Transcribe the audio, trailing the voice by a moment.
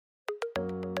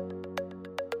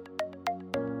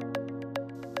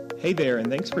Hey there, and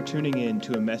thanks for tuning in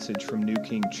to a message from New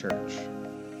King Church.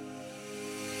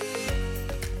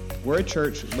 We're a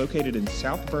church located in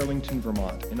South Burlington,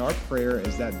 Vermont, and our prayer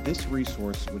is that this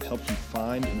resource would help you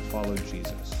find and follow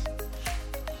Jesus.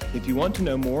 If you want to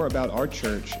know more about our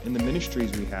church and the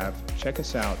ministries we have, check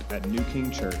us out at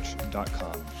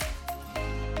newkingchurch.com.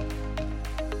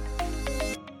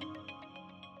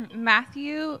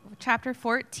 Matthew chapter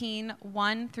 14,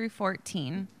 1 through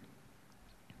 14.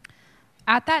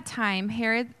 At that time,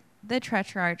 Herod the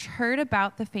Tetrarch heard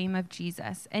about the fame of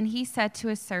Jesus, and he said to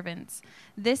his servants,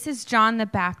 "This is John the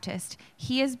Baptist.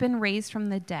 He has been raised from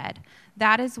the dead.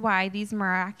 That is why these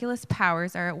miraculous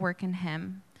powers are at work in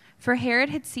him." For Herod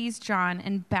had seized John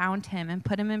and bound him and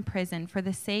put him in prison for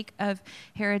the sake of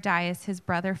Herodias, his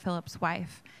brother Philip's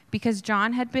wife, because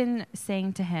John had been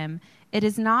saying to him, "It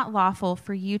is not lawful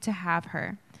for you to have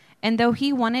her." And though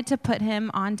he wanted to put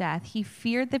him on death, he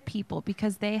feared the people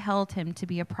because they held him to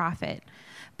be a prophet.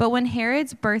 But when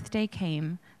Herod's birthday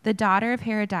came, the daughter of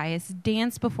Herodias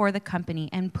danced before the company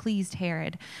and pleased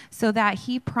Herod, so that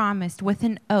he promised with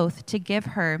an oath to give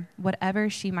her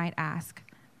whatever she might ask.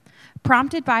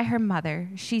 Prompted by her mother,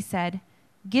 she said,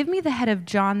 "Give me the head of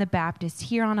John the Baptist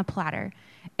here on a platter."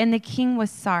 And the king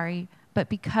was sorry, but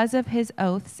because of his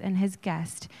oaths and his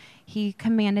guest, he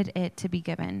commanded it to be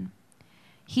given.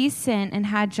 He sent and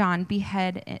had John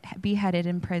beheaded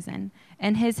in prison,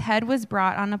 and his head was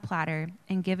brought on a platter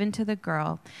and given to the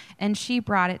girl, and she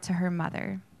brought it to her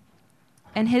mother.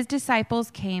 And his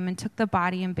disciples came and took the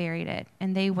body and buried it,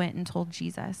 and they went and told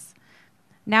Jesus.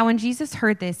 Now when Jesus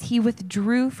heard this, he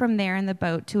withdrew from there in the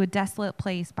boat to a desolate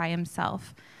place by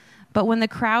himself. But when the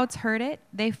crowds heard it,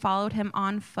 they followed him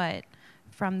on foot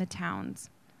from the towns.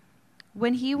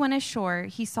 When he went ashore,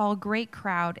 he saw a great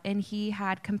crowd, and he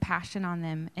had compassion on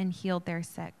them and healed their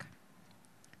sick.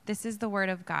 This is the word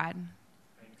of God.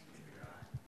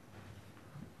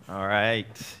 All right.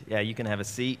 Yeah, you can have a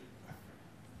seat.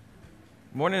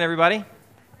 Morning, everybody.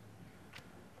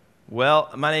 Well,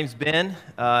 my name's Ben.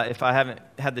 If I haven't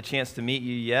had the chance to meet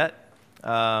you yet,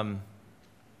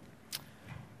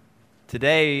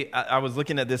 today I was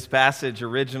looking at this passage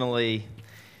originally,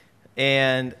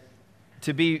 and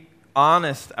to be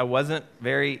honest, I wasn't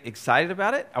very excited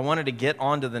about it. I wanted to get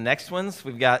on to the next ones.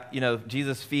 We've got,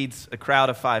 Jesus feeds a crowd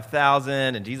of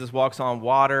 5,000, and Jesus walks on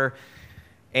water.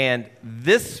 And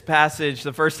this passage,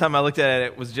 the first time I looked at it,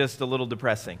 it was just a little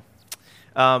depressing.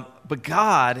 But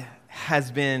God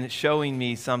has been showing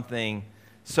me something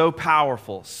so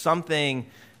powerful, something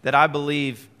that I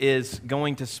believe is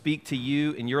going to speak to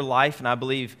you in your life, and I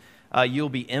believe you'll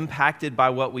be impacted by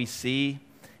what we see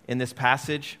in this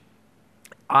passage.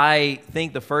 I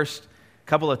think the first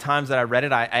couple of times that I read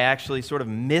it, I actually sort of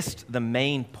missed the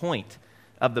main point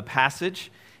of the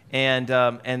passage, and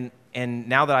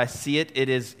now that I see it, it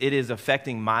is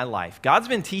affecting my life. God's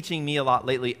been teaching me a lot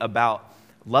lately about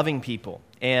loving people,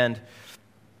 and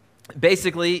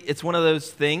basically, it's one of those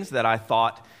things that I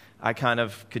thought I kind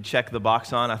of could check the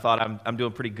box on. I thought I'm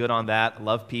doing pretty good on that. I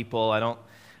love people. I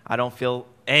don't feel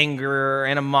anger or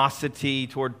animosity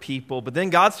toward people. But then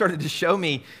God started to show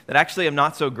me that actually I'm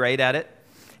not so great at it,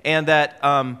 and that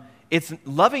it's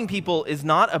loving people is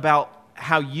not about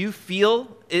how you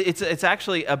feel. It's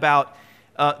actually about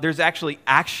there's actually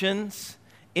actions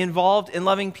involved in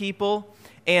loving people,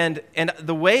 and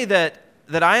the way that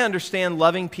I understand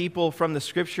loving people from the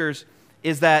scriptures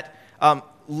is that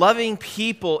loving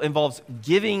people involves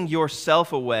giving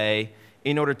yourself away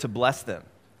in order to bless them.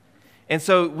 And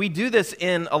so we do this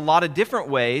in a lot of different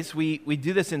ways. We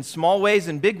do this in small ways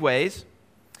and big ways.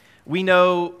 We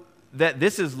know that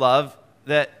this is love,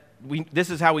 this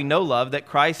is how we know love, that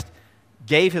Christ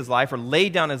gave his life or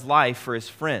laid down his life for his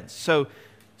friends.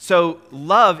 So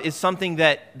love is something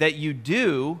that you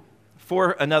do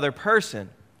for another person.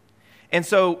 And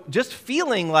so just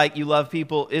feeling like you love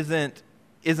people isn't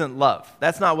love.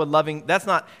 That's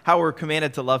not how we're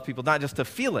commanded to love people, not just to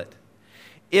feel it.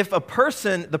 If the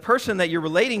person that you're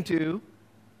relating to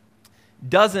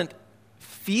doesn't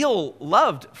feel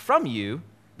loved from you,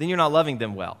 then you're not loving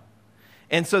them well.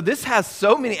 And so this has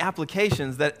so many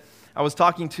applications that I was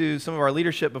talking to some of our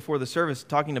leadership before the service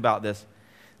talking about this,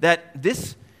 that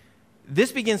this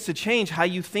begins to change how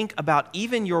you think about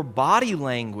even your body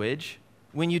language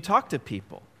when you talk to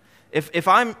people. If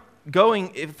I'm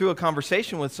going through a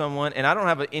conversation with someone and I don't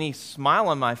have any smile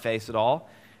on my face at all,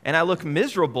 and I look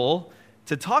miserable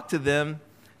to talk to them,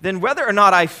 then whether or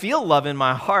not I feel love in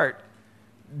my heart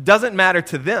doesn't matter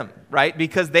to them, right?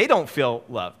 Because they don't feel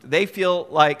loved. They feel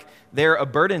like they're a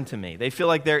burden to me. They feel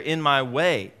like they're in my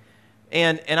way.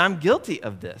 And I'm guilty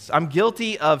of this. I'm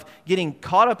guilty of getting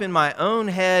caught up in my own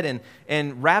head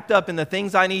and wrapped up in the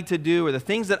things I need to do or the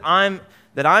things that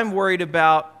I'm worried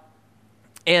about,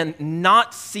 and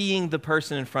not seeing the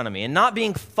person in front of me and not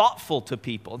being thoughtful to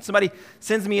people. And somebody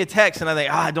sends me a text and I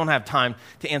think, I don't have time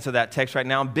to answer that text right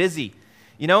now. I'm busy.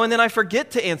 And then I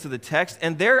forget to answer the text,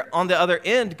 and they're on the other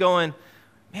end going,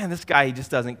 man, this guy, he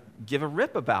just doesn't give a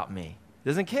rip about me.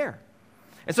 Doesn't care.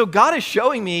 And so God is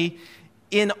showing me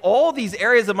in all these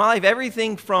areas of my life,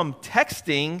 everything from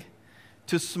texting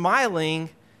to smiling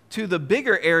to the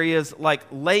bigger areas like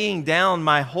laying down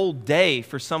my whole day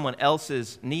for someone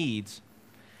else's needs.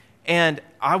 And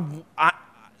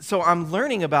so I'm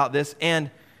learning about this,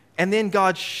 and then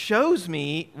God shows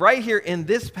me right here in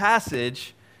this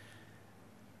passage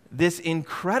this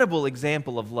incredible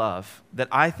example of love that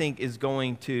I think is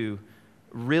going to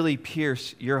really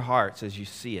pierce your hearts as you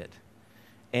see it,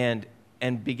 and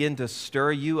begin to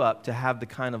stir you up to have the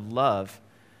kind of love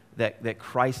that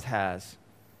Christ has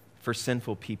for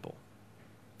sinful people.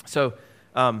 So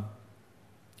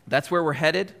that's where we're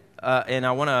headed, and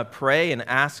I want to pray and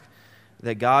ask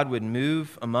that God would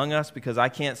move among us, because I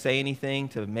can't say anything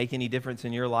to make any difference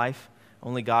in your life.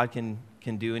 Only God can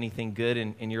do anything good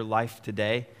in your life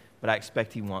today, but I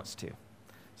expect He wants to.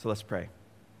 So let's pray.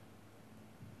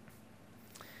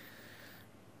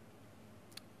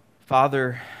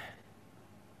 Father,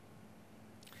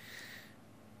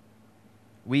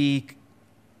 we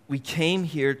came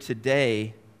here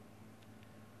today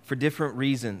for different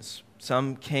reasons.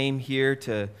 Some came here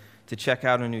to check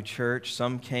out a new church.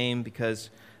 Some came because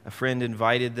a friend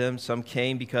invited them. Some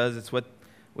came because it's what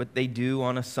they do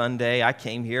on a Sunday. I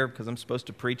came here because I'm supposed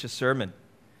to preach a sermon.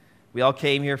 We all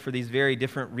came here for these very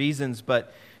different reasons,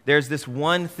 but there's this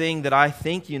one thing that I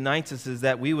think unites us, is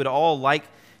that we would all like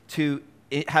to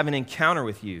have an encounter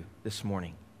with you this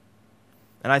morning.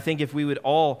 And I think if we would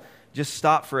all just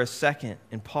stop for a second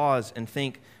and pause and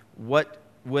think, what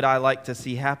would I like to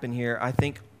see happen here? I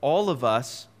think all of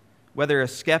us, whether a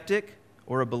skeptic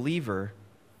or a believer,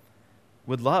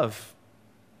 would love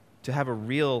to have a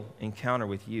real encounter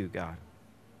with you, God.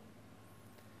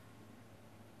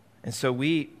 And so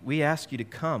we ask you to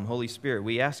come, Holy Spirit.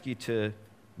 We ask you to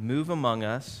move among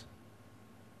us,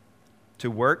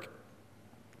 to work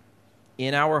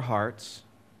in our hearts,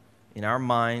 in our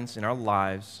minds, in our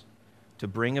lives, to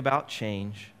bring about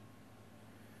change.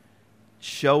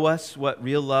 Show us what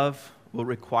real love will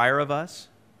require of us,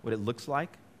 what it looks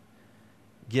like.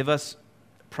 Give us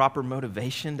proper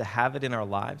motivation to have it in our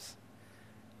lives.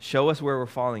 Show us where we're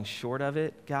falling short of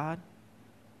it, God.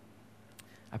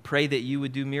 I pray that you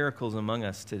would do miracles among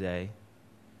us today,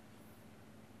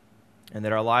 and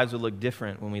that our lives would look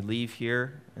different when we leave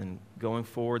here and going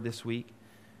forward this week,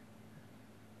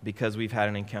 because we've had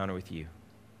an encounter with you.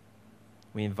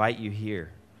 We invite you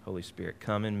here, Holy Spirit.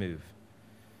 Come and move.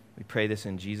 We pray this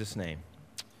in Jesus' name.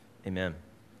 Amen.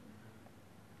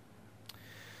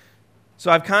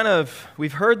 So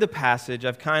we've heard the passage.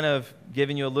 I've kind of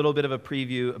given you a little bit of a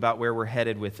preview about where we're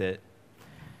headed with it.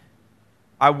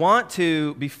 I want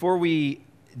to, before we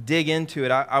dig into it,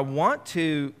 I want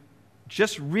to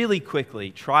just really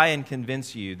quickly try and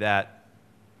convince you that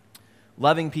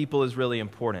loving people is really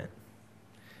important.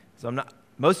 So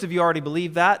most of you already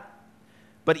believe that,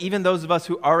 but even those of us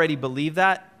who already believe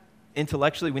that,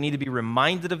 intellectually, we need to be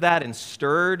reminded of that and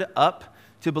stirred up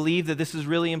to believe that this is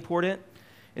really important.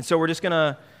 And so we're just going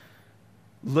to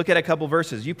look at a couple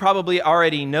verses. You probably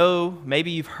already know, maybe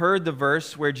you've heard the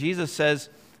verse where Jesus says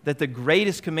that the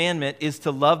greatest commandment is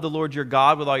to love the Lord your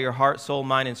God with all your heart, soul,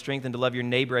 mind, and strength, and to love your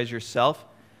neighbor as yourself.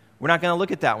 We're not going to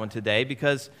look at that one today,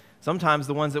 because sometimes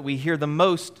the ones that we hear the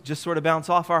most just sort of bounce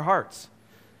off our hearts.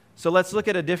 So let's look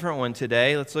at a different one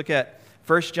today. Let's look at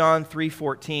 1 John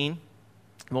 3:14, and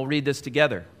we'll read this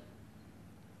together.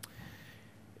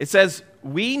 It says,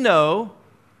 "We know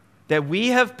that we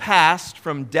have passed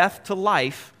from death to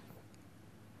life."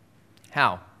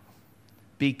 How?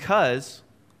 Because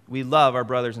we love our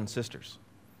brothers and sisters.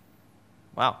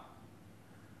 Wow.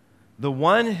 The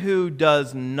one who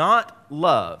does not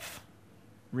love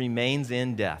remains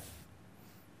in death.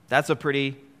 That's a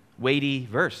pretty weighty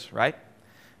verse, right?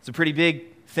 It's a pretty big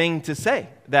thing to say,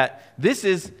 that this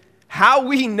is how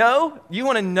we know. You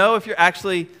want to know if you're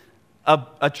actually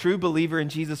a true believer in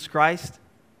Jesus Christ?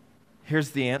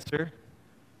 Here's the answer.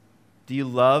 Do you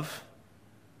love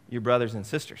your brothers and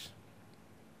sisters?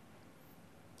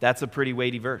 That's a pretty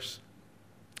weighty verse.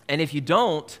 And if you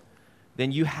don't,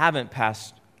 then you haven't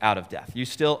passed out of death. You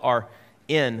still are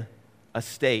in a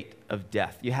state of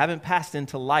death. You haven't passed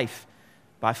into life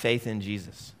by faith in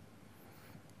Jesus.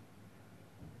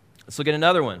 Let's look at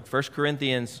another one. 1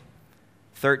 Corinthians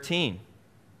 13.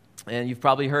 And you've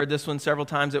probably heard this one several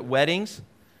times at weddings.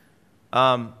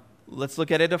 Let's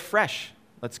look at it afresh.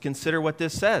 Let's consider what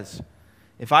this says.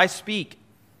 If I speak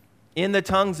in the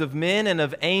tongues of men and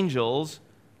of angels,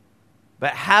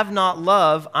 but have not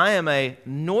love, I am a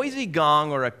noisy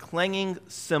gong or a clanging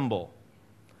cymbal.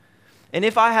 And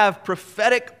if I have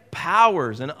prophetic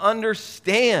powers and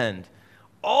understand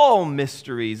all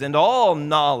mysteries and all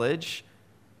knowledge,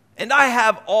 and I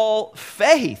have all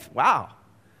faith, wow,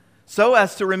 so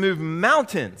as to remove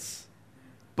mountains,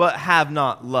 but have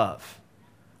not love,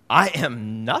 I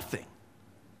am nothing.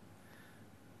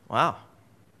 Wow.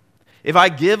 If I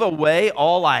give away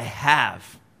all I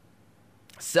have,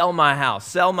 sell my house,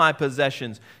 sell my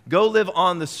possessions, go live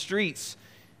on the streets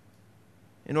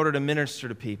in order to minister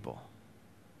to people,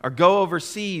 or go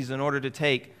overseas in order to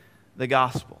take the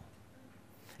gospel.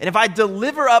 And if I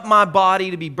deliver up my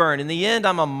body to be burned, in the end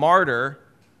I'm a martyr,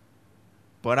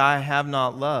 but I have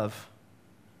not love,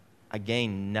 I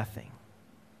gain nothing.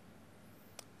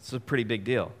 It's a pretty big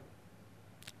deal.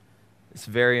 It's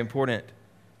very important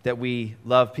that we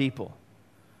love people.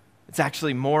 It's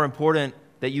actually more important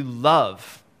that you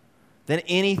love than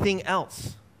anything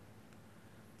else.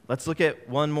 Let's look at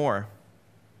one more.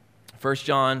 1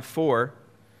 John 4,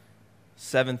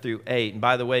 7 through 8. And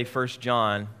by the way, 1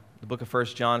 John, the book of 1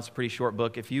 John is a pretty short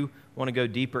book. If you want to go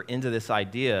deeper into this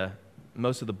idea,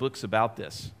 most of the books about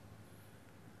this.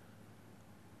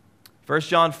 1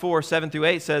 John 4, 7 through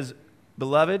 8 says,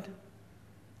 Beloved,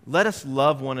 let us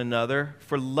love one another,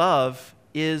 for love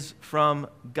is from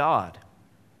God.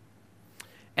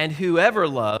 And whoever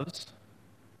loves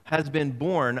has been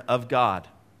born of God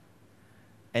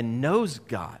and knows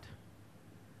God.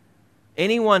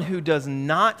 Anyone who does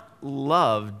not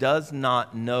love does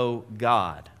not know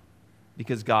God,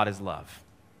 because God is love.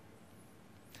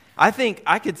 I think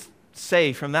I could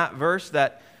say from that verse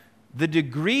that the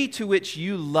degree to which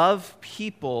you love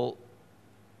people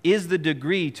is the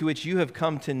degree to which you have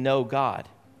come to know God.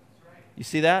 You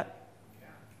see that?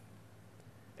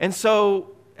 And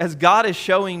so, as God is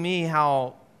showing me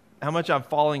how much I'm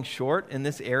falling short in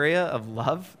this area of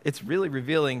love, it's really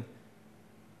revealing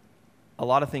a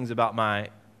lot of things about my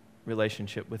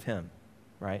relationship with Him,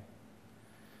 right?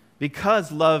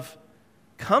 Because love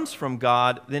comes from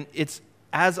God, then it's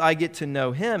as I get to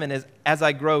know Him and as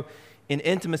I grow in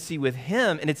intimacy with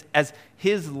Him, and it's as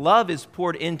His love is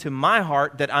poured into my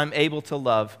heart that I'm able to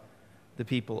love the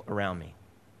people around me.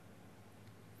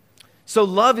 So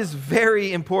love is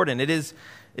very important. It is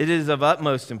of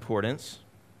utmost importance.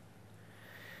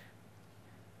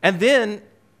 And then,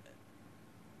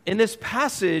 in this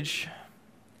passage,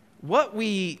 what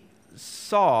we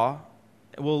saw,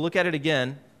 we'll look at it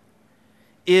again,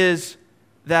 is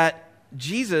that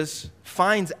Jesus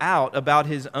finds out about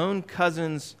his own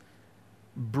cousin's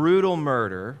brutal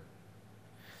murder.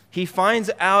 He finds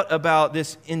out about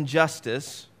this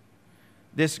injustice,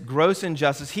 this gross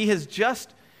injustice. He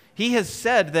has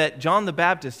said that John the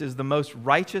Baptist is the most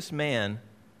righteous man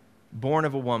born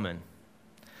of a woman.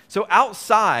 So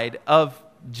outside of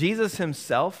Jesus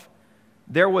himself,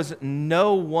 there was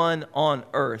no one on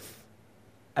earth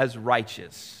as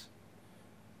righteous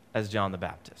as John the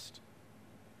Baptist.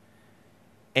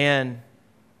 And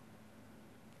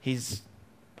he's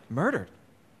murdered.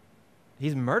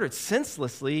 He's murdered,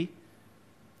 senselessly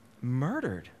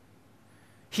murdered.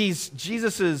 He's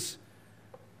Jesus's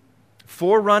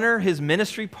forerunner, his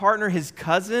ministry partner, his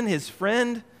cousin, his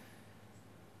friend,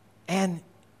 and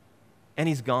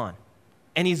he's gone.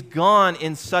 And he's gone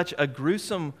in such a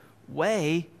gruesome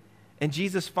way, and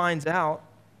Jesus finds out,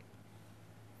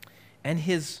 and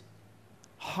his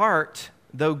heart,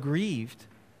 though grieved,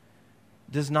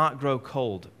 does not grow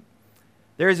cold.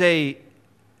 There's a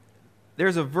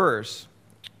verse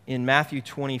in Matthew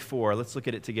 24. Let's look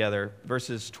at it together,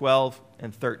 verses 12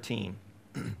 and 13.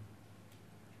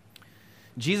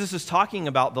 Jesus is talking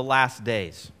about the last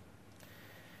days.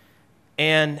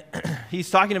 And he's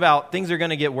talking about things are going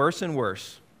to get worse and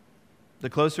worse the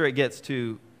closer it gets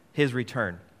to his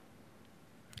return.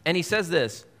 And he says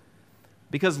this,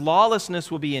 because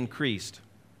lawlessness will be increased.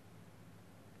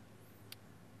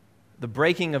 The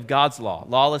breaking of God's law.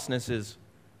 Lawlessness is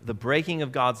the breaking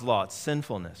of God's law. It's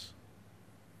sinfulness.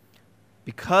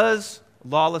 Because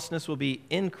lawlessness will be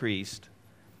increased,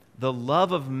 the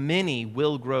love of many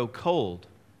will grow cold,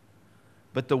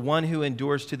 but the one who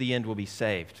endures to the end will be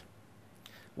saved.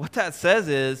 What that says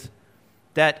is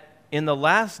that in the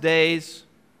last days,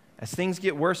 as things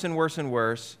get worse and worse and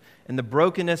worse, and the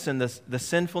brokenness and the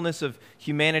sinfulness of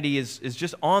humanity is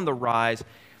just on the rise,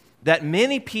 that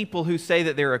many people who say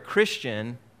that they're a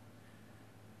Christian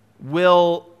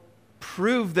will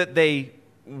prove that they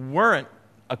weren't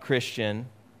a Christian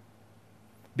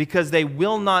because they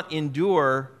will not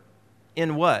endure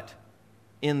in what?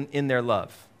 In their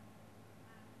love.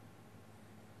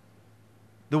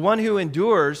 The one who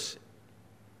endures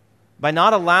by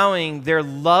not allowing their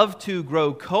love to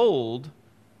grow cold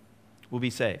will be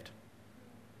saved.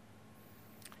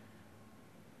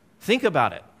 Think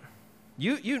about it.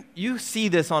 You see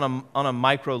this on a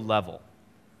micro level.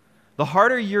 The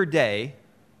harder your day,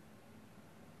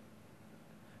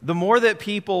 the more that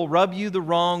people rub you the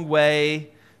wrong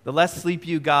way, the less sleep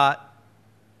you got,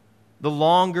 the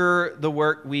longer the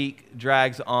work week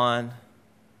drags on,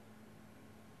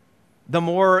 the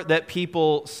more that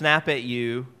people snap at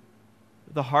you,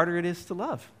 the harder it is to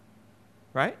love,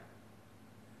 right?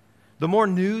 The more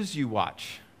news you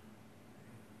watch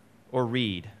or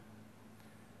read,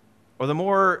 or the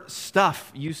more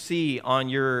stuff you see on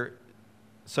your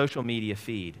social media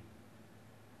feed,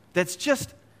 that's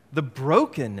just the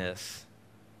brokenness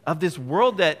of this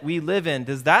world that we live in.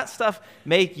 Does that stuff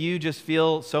make you just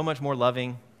feel so much more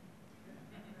loving?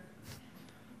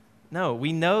 No,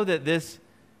 we know that this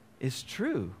is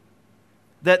true.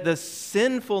 That the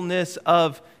sinfulness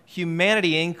of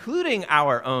humanity, including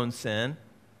our own sin,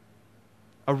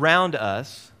 around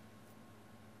us,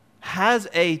 has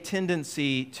a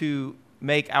tendency to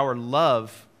make our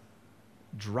love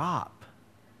drop.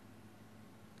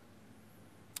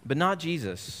 But not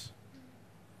Jesus.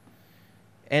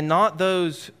 And not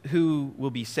those who will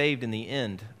be saved in the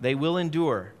end. They will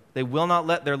endure. They will not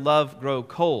let their love grow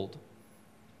cold.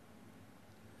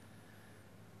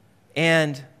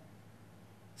 And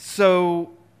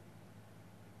so,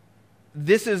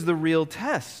 this is the real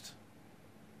test.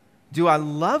 Do I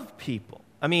love people?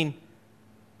 I mean,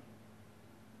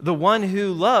 the one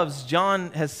who loves,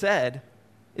 John has said,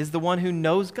 is the one who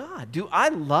knows God. Do I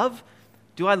love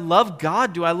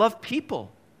God? Do I love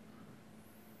people?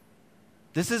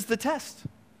 This is the test.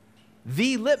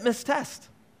 The litmus test.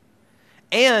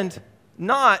 And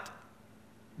not,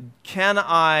 can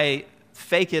I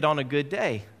fake it on a good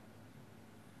day?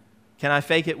 Can I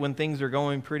fake it when things are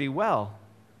going pretty well?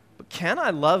 But can I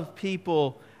love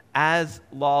people as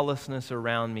lawlessness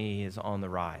around me is on the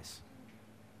rise?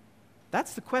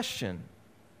 That's the question.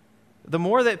 The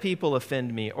more that people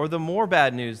offend me, or the more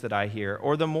bad news that I hear,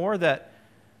 or the more that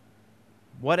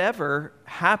whatever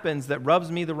happens that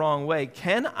rubs me the wrong way,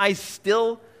 can I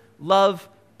still love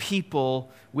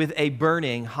people with a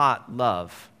burning, hot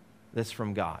love that's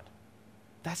from God?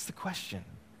 That's the question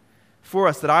for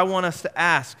us that I want us to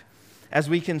ask as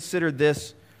we consider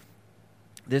this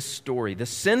story. The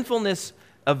sinfulness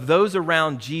of those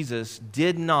around Jesus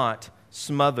did not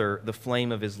smother the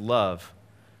flame of his love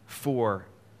for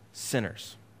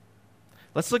sinners.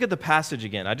 Let's look at the passage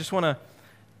again. I just want to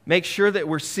make sure that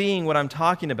we're seeing what I'm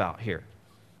talking about here.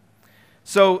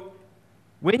 So,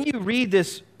 when you read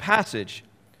this passage,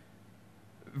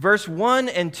 verse 1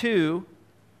 and 2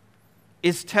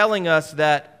 is telling us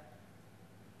that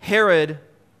Herod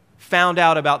found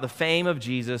out about the fame of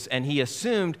Jesus, and he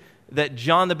assumed that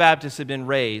John the Baptist had been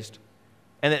raised,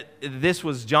 and that this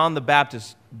was John the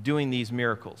Baptist doing these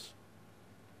miracles.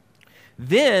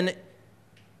 Then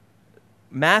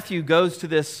Matthew goes to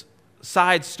this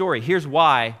side story. Here's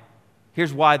why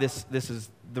this is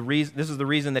the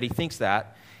reason that he thinks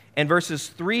that. And verses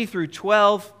 3 through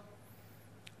 12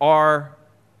 are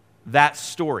that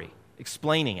story,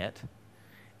 explaining it.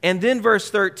 And then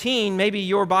verse 13, maybe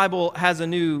your Bible has a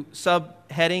new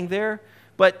subheading there,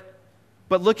 but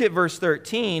look at verse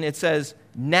 13. It says,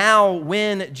 "Now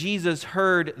when Jesus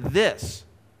heard this."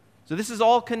 So this is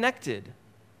all connected.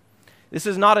 This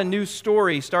is not a new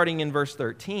story starting in verse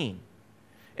 13.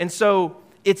 And so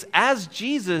it's as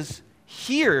Jesus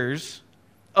hears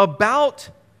about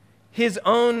his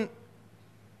own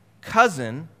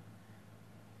cousin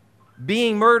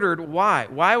being murdered. Why?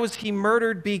 Why was he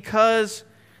murdered? Because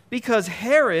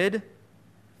Herod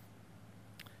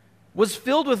was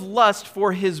filled with lust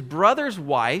for his brother's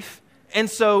wife, and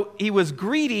so he was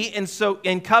greedy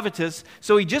and covetous,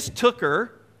 so he just took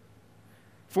her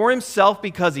for himself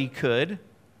because he could.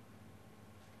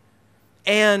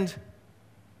 And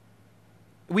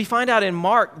we find out in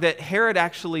Mark that Herod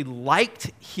actually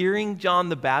liked hearing John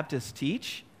the Baptist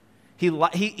teach. He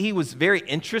was very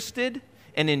interested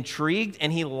and intrigued,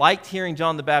 and he liked hearing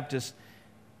John the Baptist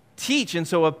teach. And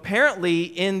so apparently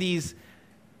in these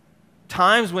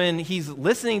times when he's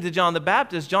listening to John the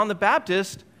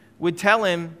Baptist would tell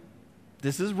him,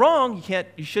 this is wrong,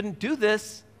 you shouldn't do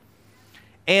this.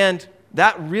 And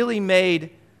that really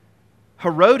made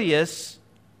Herodias,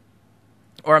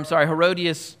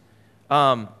 it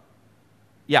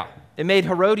made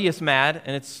Herodias mad,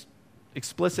 and it's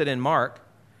explicit in Mark.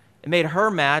 It made her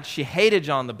mad. She hated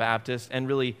John the Baptist and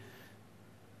really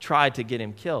tried to get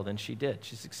him killed, and she did.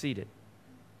 She succeeded.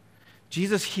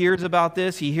 Jesus hears about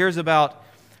this. He hears about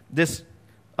this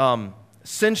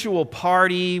sensual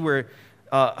party where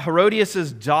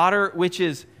Herodias' daughter, which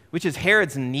is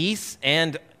Herod's niece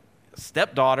and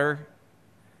stepdaughter,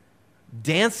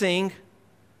 dancing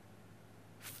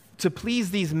to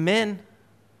please these men.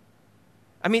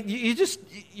 I mean, you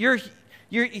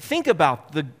think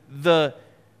about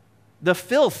the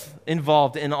filth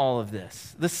involved in all of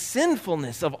this, the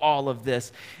sinfulness of all of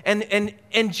this. And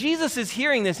Jesus is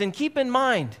hearing this, and keep in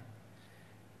mind,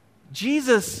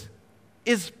 Jesus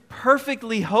is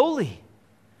perfectly holy,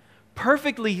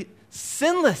 perfectly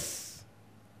sinless.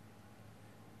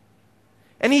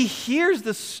 And he hears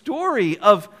the story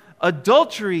of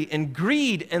adultery and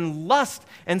greed and lust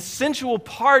and sensual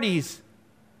parties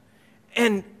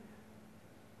and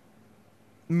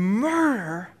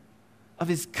murder of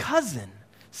his cousin,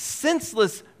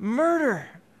 senseless murder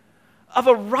of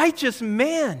a righteous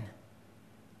man.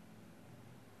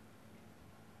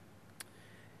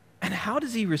 And how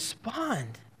does he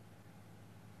respond?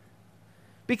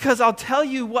 Because I'll tell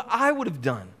you what I would have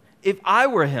done if I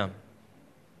were him.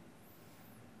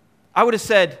 I would have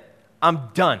said, I'm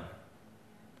done.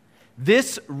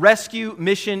 This rescue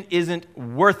mission isn't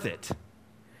worth it.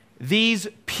 These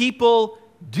people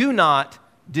do not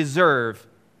deserve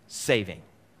saving.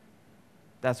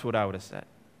 That's what I would have said.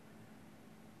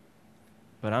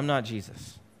 But I'm not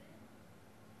Jesus.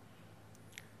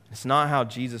 It's not how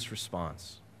Jesus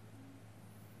responds.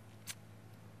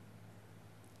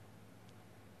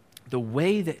 The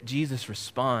way that Jesus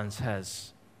responds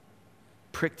has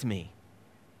pricked me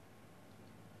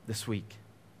this week.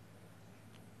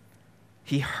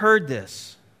 He heard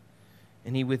this,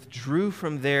 and he withdrew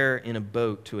from there in a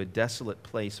boat to a desolate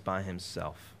place by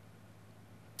himself.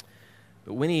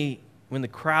 But when the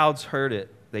crowds heard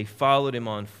it, they followed him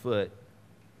on foot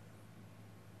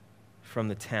from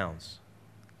the towns.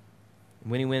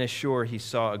 When he went ashore, he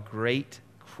saw a great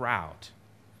crowd.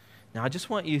 Now, I just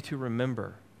want you to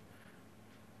remember,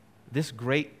 this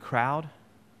great crowd,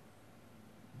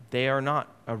 they are not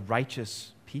a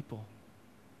righteous people.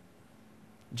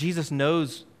 Jesus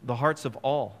knows the hearts of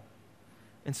all.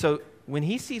 And so when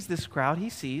he sees this crowd, he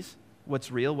sees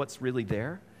what's real, what's really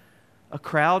there. A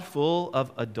crowd full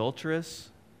of adulterous,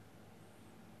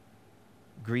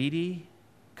 greedy,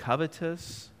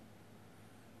 covetous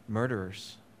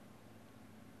murderers.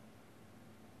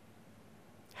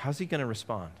 How's he going to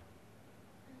respond?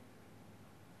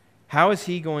 How is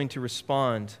he going to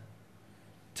respond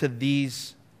to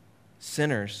these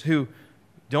sinners who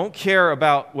don't care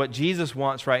about what Jesus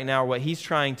wants right now or what he's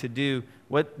trying to do?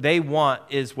 What they want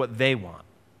is what they want.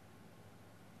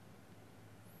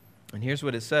 And here's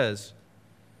what it says.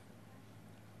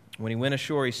 When he went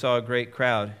ashore, he saw a great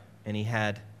crowd, and he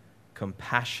had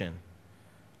compassion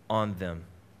on them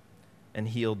and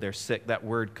healed their sick. That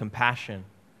word compassion,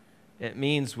 it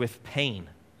means with pain,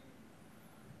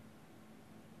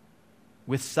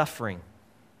 with suffering.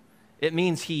 It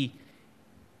means he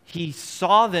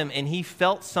saw them and he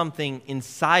felt something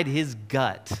inside his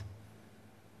gut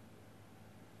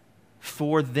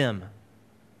for them.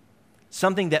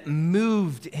 Something that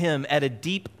moved him at a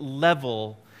deep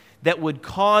level that would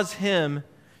cause him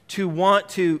to want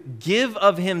to give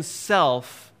of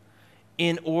himself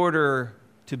in order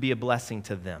to be a blessing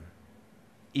to them,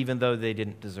 even though they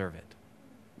didn't deserve it.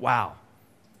 Wow.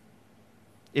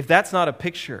 If that's not a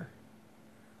picture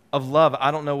of love,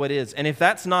 I don't know what is. And if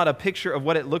that's not a picture of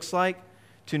what it looks like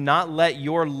to not let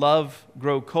your love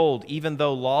grow cold, even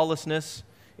though lawlessness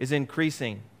is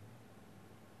increasing,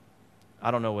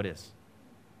 I don't know what is.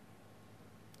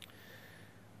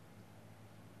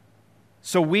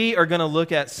 So we are going to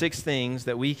look at 6 things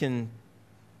that we can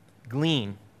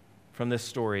glean from this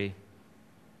story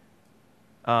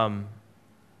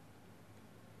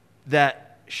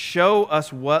that show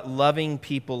us what loving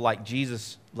people like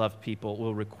Jesus loved people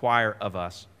will require of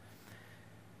us.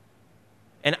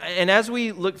 And as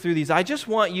we look through these, I just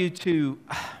want you to...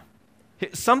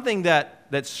 Something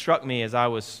that struck me as I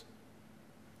was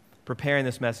preparing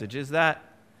this message is that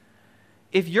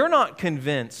if you're not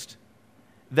convinced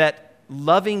that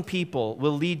loving people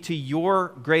will lead to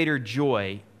your greater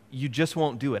joy, you just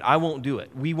won't do it. I won't do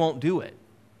it. We won't do it.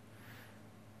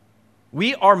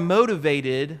 We are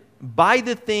motivated by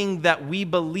the thing that we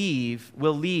believe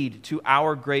will lead to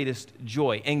our greatest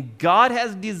joy. And God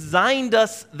has designed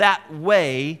us that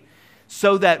way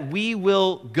so that we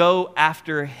will go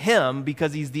after Him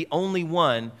because He's the only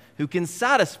one who can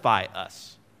satisfy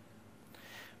us.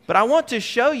 But I want to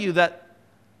show you that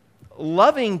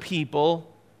loving people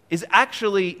is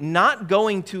actually not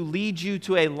going to lead you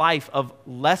to a life of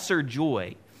lesser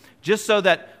joy, just so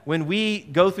that when we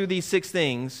go through these 6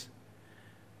 things,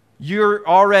 you're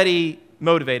already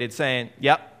motivated saying,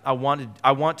 yep, I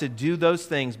want to do those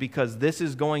things because this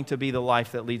is going to be the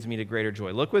life that leads me to greater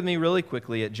joy. Look with me really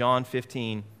quickly at John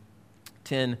 15,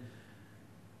 10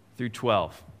 through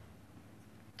 12.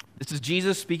 This is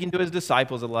Jesus speaking to his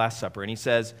disciples at the Last Supper, and he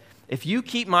says, if you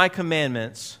keep my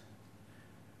commandments,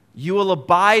 you will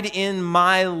abide in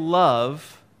my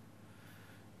love,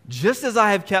 just as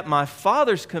I have kept my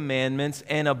Father's commandments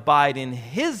and abide in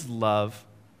his love.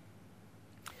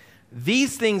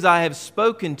 These things I have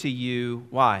spoken to you,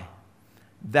 why?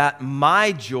 That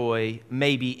my joy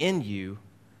may be in you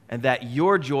and that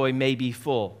your joy may be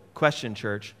full. Question,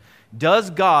 church. Does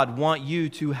God want you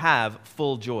to have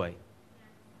full joy?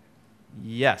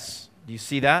 Yes. Do you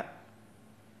see that?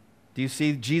 Do you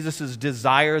see Jesus'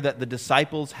 desire that the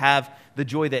disciples have the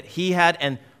joy that he had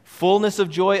and fullness of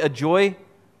joy, a joy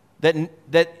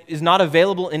that is not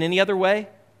available in any other way?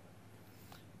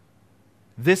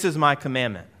 This is my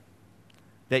commandment,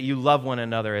 that you love one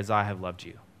another as I have loved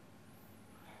you.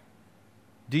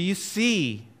 Do you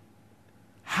see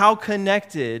how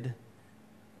connected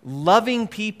loving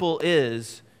people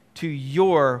is to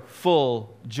your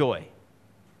full joy?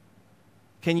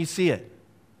 Can you see it?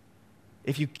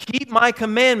 If you keep my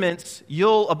commandments,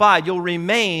 you'll abide, you'll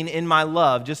remain in my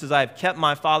love, just as I have kept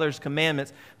my Father's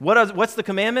commandments. What's the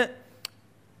commandment?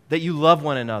 That you love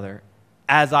one another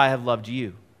as I have loved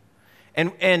you.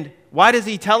 And why does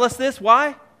he tell us this?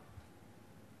 Why?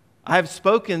 I have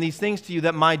spoken these things to you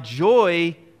that my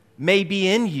joy may be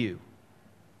in you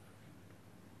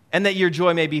and that your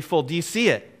joy may be full. Do you see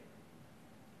it?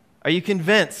 Are you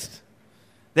convinced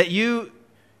that you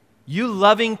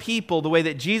loving people the way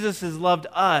that Jesus has loved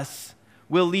us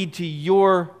will lead to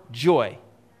your joy?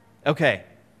 Okay,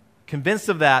 convinced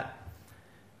of that,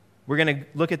 we're going to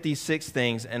look at these 6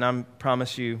 things, and I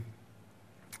promise you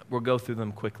we'll go through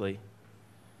them quickly.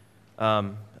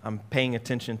 I'm paying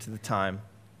attention to the time.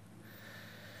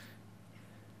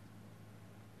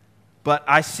 But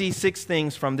I see 6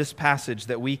 things from this passage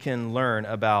that we can learn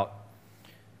about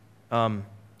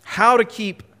how to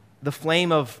keep the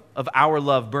flame of our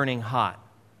love burning hot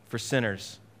for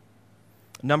sinners.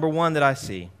 Number 1 that I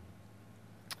see,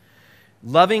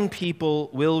 loving people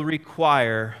will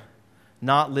require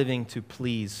not living to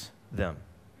please them.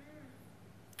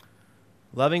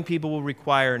 Loving people will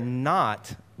require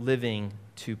not living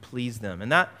to please them.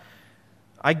 And that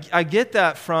I get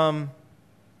that from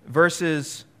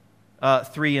verses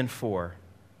 3 and 4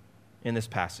 in this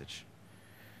passage.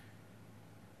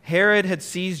 Herod had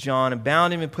seized John and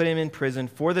bound him and put him in prison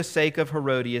for the sake of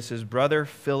Herodias, his brother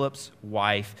Philip's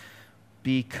wife,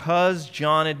 because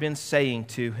John had been saying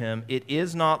to him, "It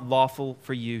is not lawful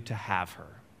for you to have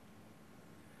her."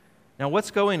 Now, what's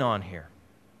going on here?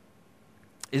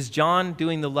 Is John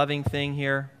doing the loving thing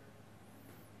here?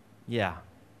 Yeah,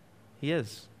 he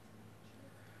is.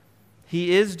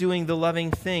 He is doing the loving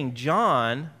thing.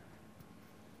 John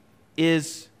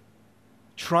is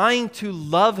trying to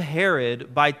love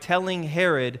Herod by telling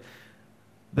Herod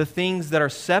the things that are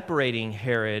separating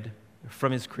Herod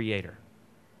from his Creator.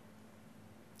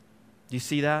 Do you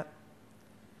see that?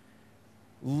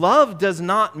 Love does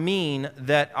not mean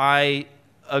that I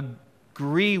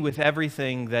agree with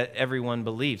everything that everyone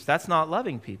believes. That's not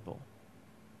loving people.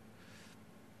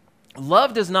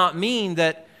 Love does not mean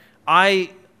that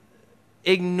I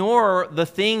ignore the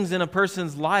things in a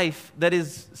person's life that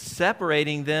is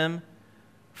separating them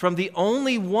from the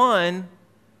only one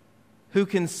who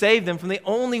can save them, from the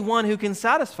only one who can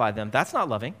satisfy them. That's not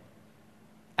loving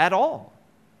at all.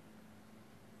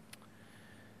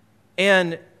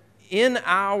 And in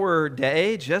our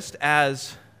day, just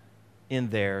as in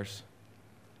theirs,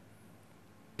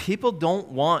 people don't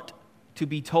want to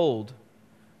be told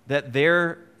that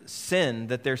their sin,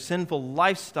 that their sinful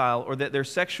lifestyle, or that their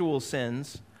sexual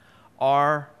sins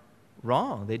are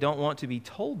wrong. They don't want to be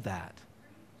told that.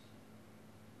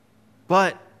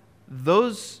 But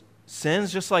those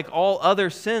sins, just like all other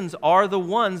sins, are the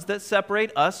ones that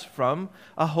separate us from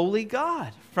a holy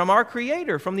God, from our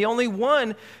Creator, from the only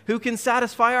one who can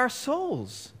satisfy our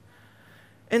souls.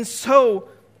 And so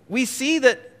we see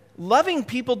that loving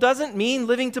people doesn't mean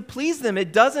living to please them.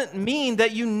 It doesn't mean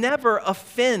that you never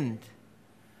offend.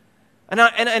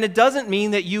 And it doesn't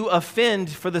mean that you offend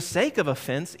for the sake of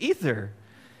offense either.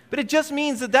 But it just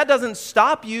means that doesn't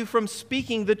stop you from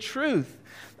speaking the truth.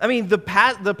 I mean, the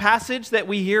passage that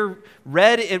we hear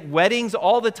read at weddings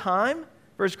all the time,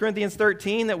 1 Corinthians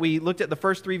 13, that we looked at the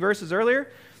first 3 verses earlier,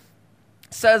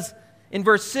 says in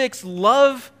verse 6,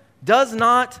 love does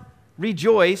not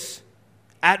rejoice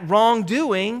at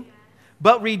wrongdoing,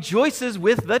 but rejoices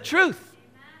with the truth.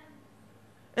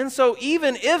 And so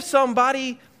even if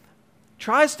somebody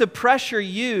tries to pressure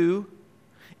you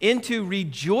into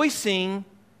rejoicing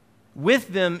with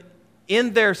them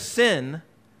in their sin,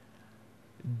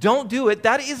 don't do it.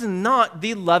 That is not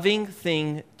the loving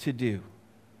thing to do.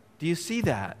 Do you see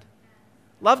that?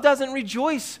 Love doesn't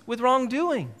rejoice with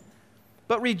wrongdoing,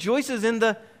 but rejoices in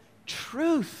the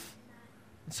truth.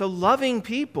 So loving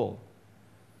people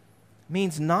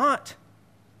means not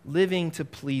living to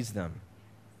please them,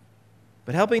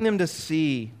 but helping them to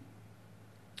see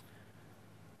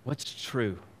what's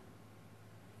true.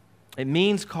 It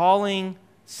means calling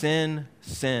sin,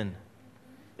 sin.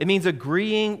 It means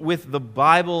agreeing with the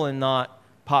Bible and not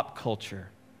pop culture.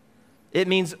 It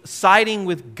means siding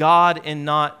with God and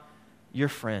not your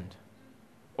friend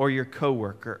or your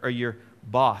coworker or your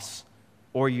boss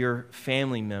or your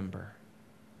family member.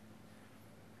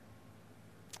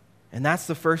 And that's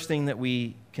the first thing that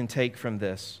we can take from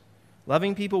this.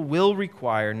 Loving people will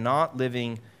require not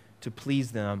living to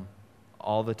please them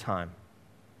all the time.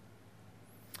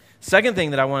 Second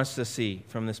thing that I want us to see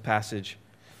from this passage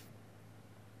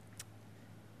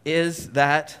is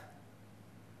that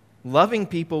loving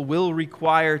people will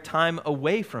require time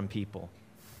away from people.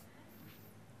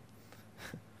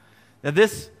 Now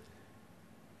this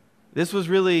was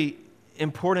really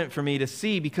important for me to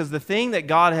see, because the thing that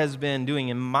God has been doing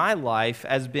in my life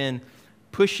has been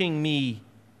pushing me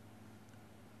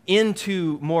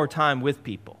into more time with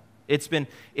people. It's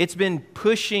been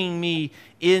pushing me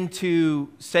into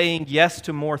saying yes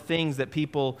to more things that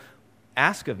people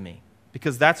ask of me,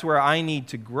 because that's where I need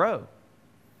to grow.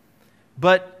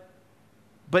 But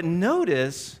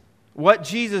notice what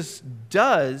Jesus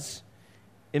does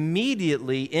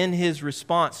immediately in his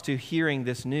response to hearing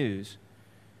this news.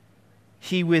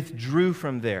 He withdrew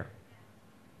from there.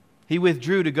 He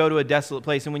withdrew to go to a desolate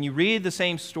place. And when you read the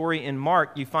same story in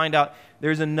Mark, you find out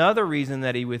there's another reason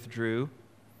that he withdrew.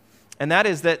 And that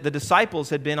is that the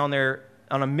disciples had been on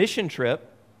a mission trip.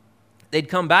 They'd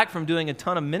come back from doing a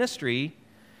ton of ministry,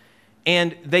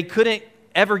 and they couldn't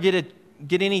ever get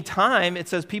any time. It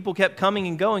says people kept coming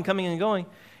and going.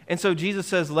 And so Jesus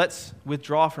says, let's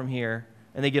withdraw from here.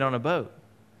 And they get on a boat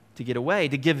to get away,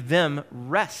 to give them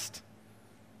rest.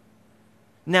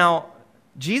 Now,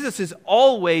 Jesus is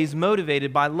always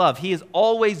motivated by love. He is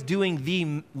always doing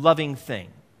the loving thing.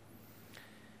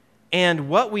 And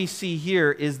what we see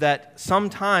here is that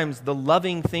sometimes the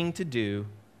loving thing to do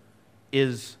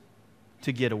is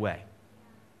to get away.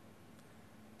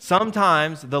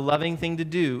 Sometimes the loving thing to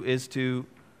do is to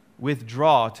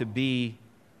withdraw, to be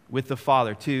with the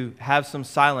Father, to have some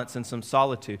silence and some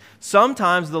solitude.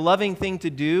 Sometimes the loving thing to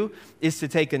do is to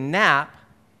take a nap,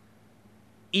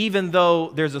 even though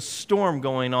there's a storm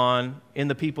going on in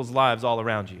the people's lives all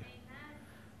around you.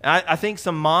 And I think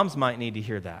some moms might need to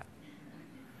hear that.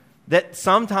 That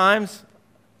sometimes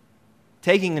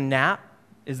taking a nap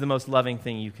is the most loving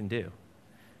thing you can do.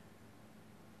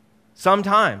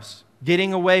 Sometimes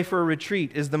getting away for a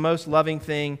retreat is the most loving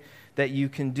thing that you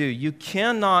can do.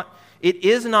 It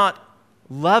is not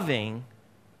loving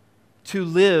to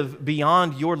live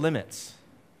beyond your limits.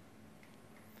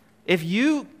 If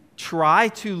you try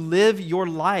to live your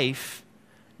life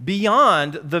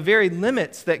beyond the very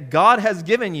limits that God has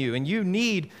given you, and you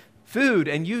need food,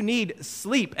 and you need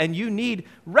sleep, and you need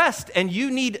rest, and you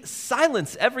need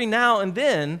silence every now and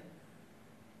then,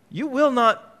 you will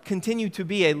not continue to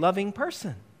be a loving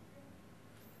person.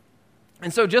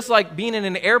 And so just like being in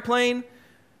an airplane,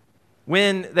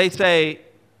 when they say,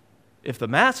 if the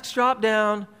masks drop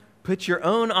down, put your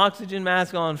own oxygen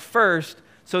mask on first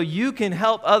so you can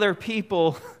help other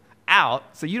people out,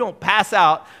 so you don't pass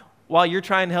out while you're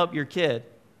trying to help your kid.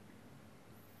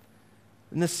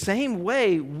 In the same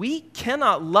way, we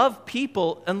cannot love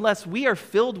people unless we are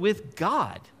filled with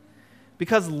God,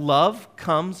 because love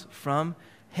comes from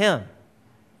Him.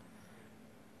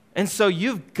 And so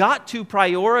you've got to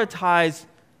prioritize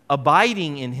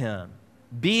abiding in Him,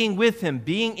 being with Him,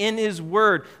 being in His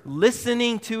Word,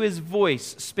 listening to His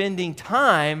voice, spending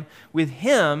time with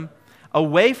Him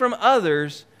away from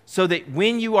others, so that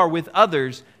when you are with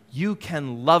others, you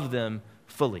can love them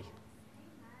fully.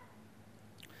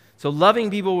 So loving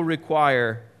people will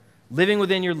require living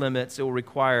within your limits. It will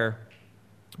require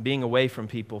being away from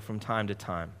people from time to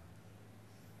time.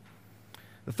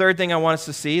 The third thing I want us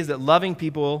to see is that loving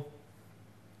people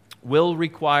will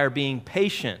require being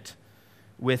patient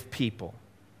with people.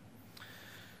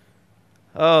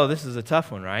 Oh, this is a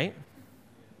tough one, right?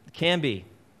 It can be.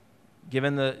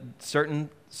 Given the certain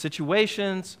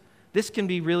situations, this can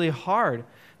be really hard.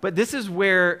 But this is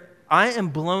where I am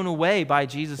blown away by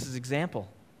Jesus' example.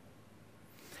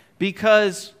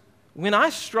 Because when I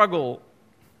struggle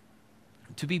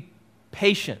to be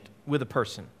patient with a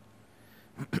person,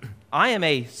 I am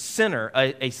a sinner,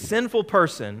 a sinful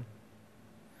person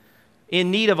in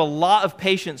need of a lot of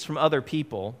patience from other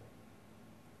people,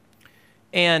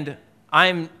 and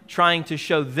I'm trying to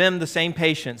show them the same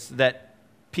patience that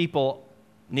people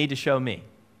need to show me,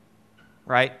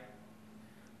 right?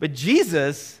 But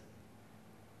Jesus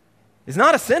is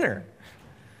not a sinner.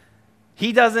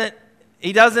 He doesn't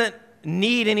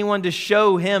need anyone to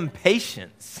show him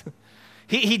patience.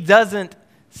 He doesn't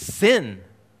sin.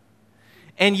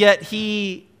 And yet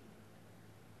he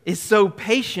is so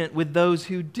patient with those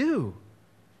who do.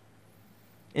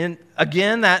 And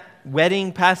again, that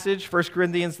wedding passage, 1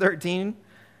 Corinthians 13,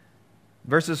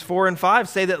 verses 4 and 5,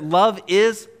 say that love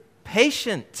is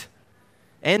patient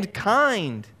and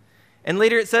kind. And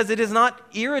later it says it is not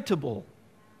irritable.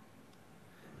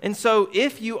 And so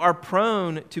if you are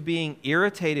prone to being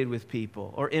irritated with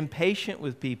people or impatient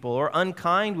with people or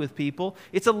unkind with people,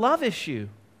 it's a love issue.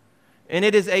 And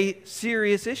it is a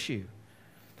serious issue.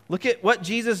 Look at what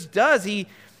Jesus does. He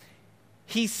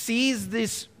sees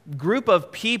this group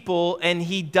of people and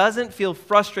he doesn't feel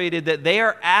frustrated that they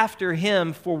are after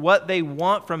him for what they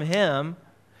want from him.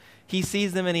 He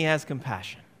sees them and he has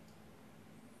compassion.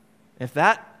 If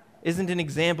that isn't an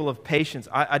example of patience,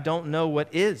 I don't know what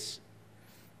is.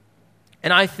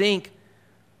 And I think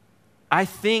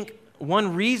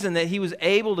one reason that he was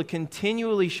able to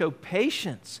continually show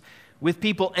patience with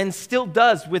people and still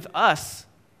does with us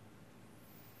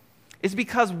is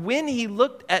because when he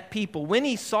looked at people, when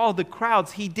he saw the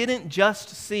crowds, he didn't just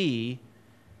see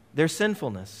their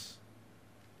sinfulness.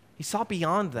 He saw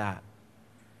beyond that.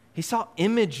 He saw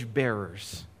image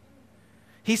bearers.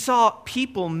 He saw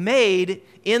people made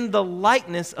in the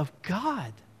likeness of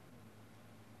God.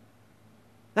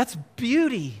 That's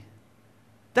beauty.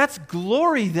 That's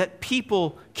glory that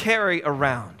people carry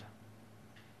around.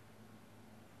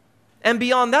 And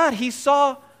beyond that, he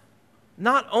saw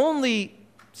not only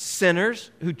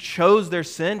sinners who chose their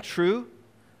sin, true,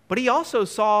 but he also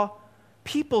saw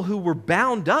people who were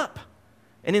bound up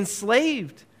and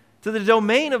enslaved to the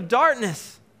domain of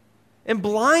darkness and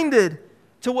blinded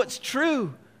to what's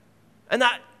true. And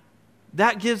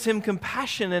that gives him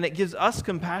compassion, and it gives us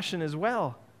compassion as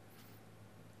well.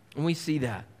 And we see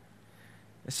that.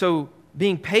 So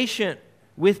being patient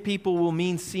with people will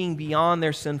mean seeing beyond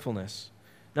their sinfulness.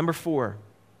 Number 4,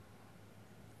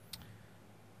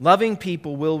 loving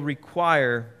people will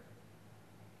require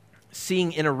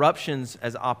seeing interruptions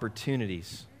as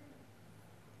opportunities.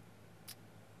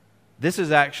 This has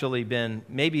actually been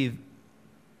maybe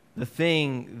the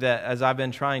thing that, as I've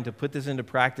been trying to put this into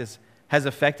practice, has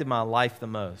affected my life the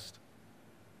most.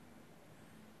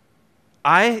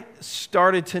 I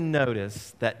started to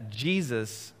notice that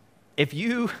Jesus, if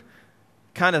you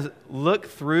kind of look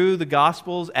through the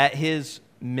Gospels at his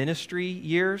ministry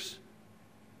years,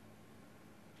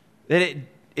 that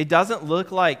it doesn't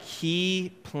look like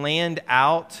he planned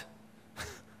out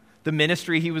the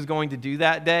ministry he was going to do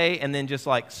that day and then just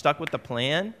like stuck with the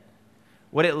plan.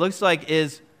 What it looks like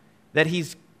is that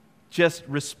he's just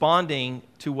responding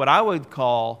to what I would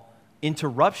call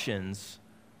interruptions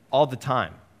all the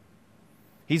time.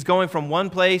 He's going from one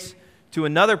place to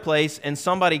another place, and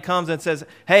somebody comes and says,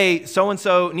 hey,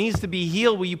 so-and-so needs to be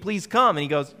healed. Will you please come? And he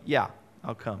goes, yeah,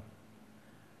 I'll come.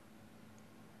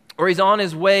 Or he's on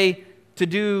his way to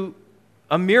do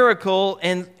a miracle,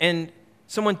 and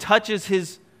someone touches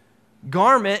his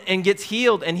garment and gets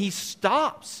healed, and he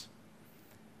stops.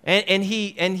 And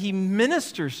he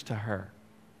ministers to her.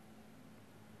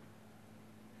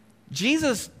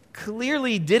 Jesus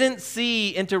clearly didn't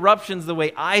see interruptions the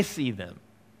way I see them.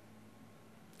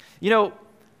 You know,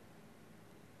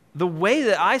 the way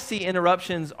that I see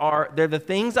interruptions they're the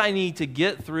things I need to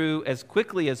get through as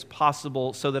quickly as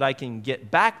possible so that I can get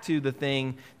back to the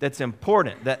thing that's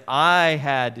important, that I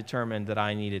had determined that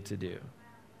I needed to do.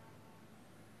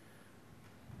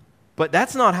 But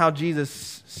that's not how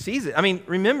Jesus sees it. I mean,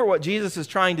 remember what Jesus is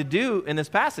trying to do in this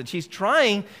passage. He's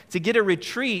trying to get a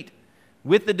retreat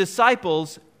with the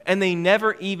disciples, and they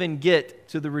never even get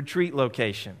to the retreat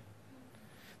location.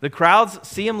 The crowds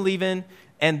see him leaving,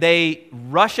 and they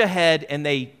rush ahead, and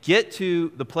they get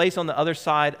to the place on the other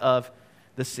side of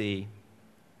the Sea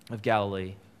of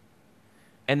Galilee.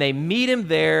 And they meet him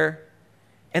there,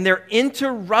 and they're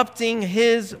interrupting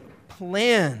his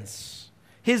plans.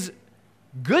 His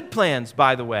good plans,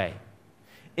 by the way.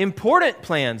 Important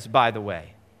plans, by the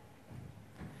way.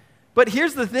 But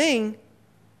here's the thing.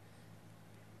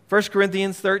 1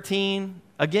 Corinthians 13,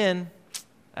 again,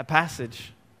 that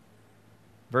passage.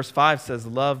 Verse 5 says,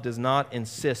 love does not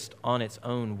insist on its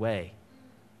own way.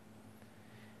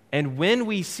 And when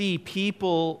we see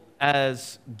people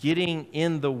as getting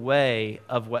in the way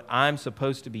of what I'm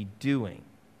supposed to be doing,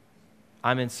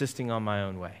 I'm insisting on my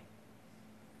own way.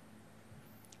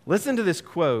 Listen to this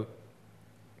quote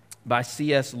by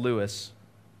C.S. Lewis.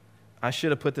 I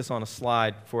should have put this on a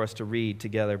slide for us to read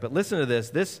together, but listen to this.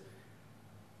 This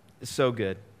is so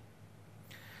good.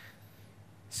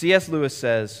 C.S. Lewis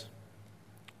says,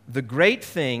 "The great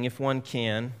thing, if one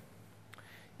can,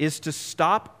 is to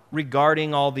stop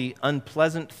regarding all the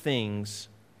unpleasant things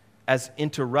as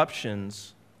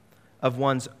interruptions of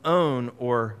one's own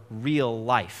or real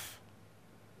life.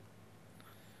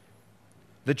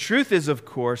 The truth is, of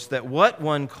course, that what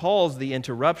one calls the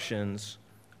interruptions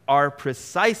are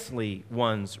precisely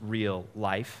one's real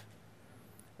life,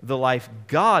 the life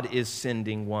God is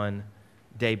sending one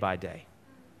day by day."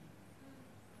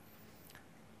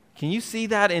 Can you see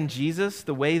that in Jesus,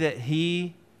 the way that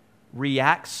he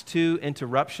reacts to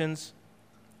interruptions?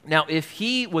 Now, if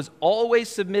he was always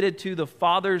submitted to the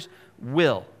Father's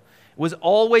will, was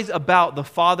always about the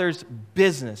Father's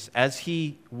business as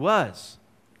he was,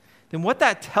 then what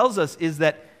that tells us is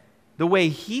that the way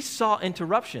he saw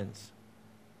interruptions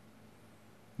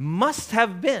must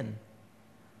have been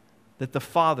that the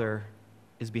Father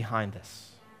is behind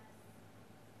this.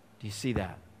 Do you see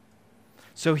that?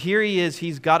 So here he is,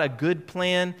 he's got a good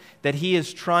plan that he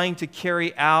is trying to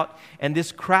carry out, and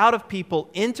this crowd of people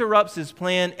interrupts his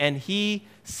plan, and he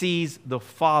sees the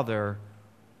Father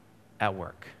at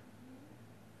work.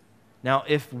 Now,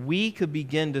 if we could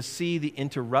begin to see the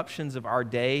interruptions of our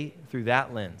day through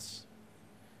that lens,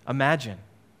 imagine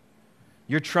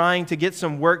you're trying to get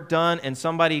some work done and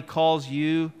somebody calls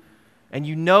you and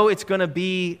you know it's going to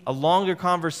be a longer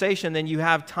conversation than you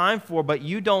have time for, but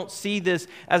you don't see this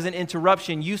as an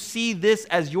interruption. You see this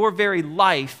as your very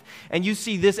life, and you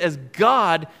see this as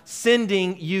God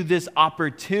sending you this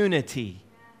opportunity.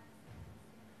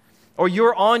 Or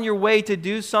you're on your way to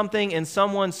do something and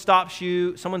someone stops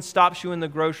you in the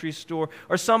grocery store,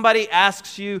 or somebody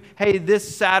asks you, "Hey,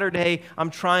 this Saturday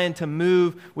I'm trying to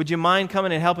move. Would you mind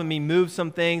coming and helping me move some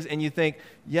things?" And you think,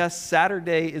 "Yes,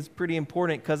 Saturday is pretty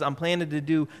important because I'm planning to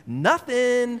do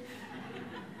nothing."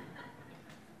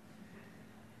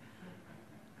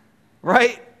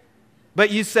 Right?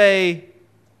 But you say,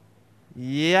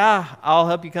 "Yeah, I'll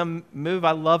help you come move.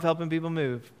 I love helping people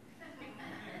move."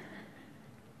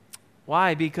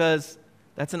 Why? Because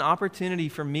that's an opportunity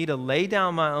for me to lay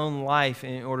down my own life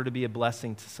in order to be a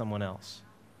blessing to someone else.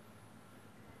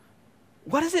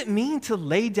 What does it mean to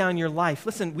lay down your life?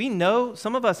 Listen, we know,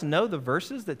 some of us know the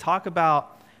verses that talk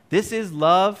about this is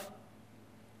love,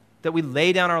 that we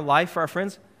lay down our life for our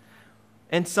friends.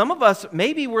 And some of us,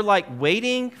 maybe we're like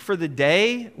waiting for the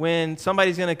day when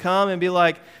somebody's going to come and be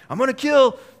like, "I'm going to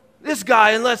kill this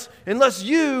guy unless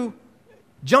you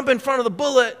jump in front of the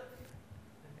bullet."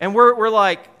 And we're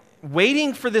like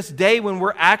waiting for this day when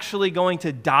we're actually going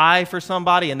to die for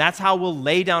somebody, and that's how we'll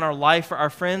lay down our life for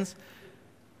our friends.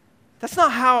 That's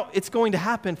not how it's going to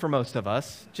happen for most of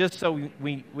us, just so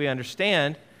we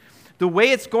understand. The way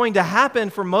it's going to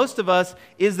happen for most of us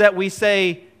is that we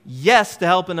say yes to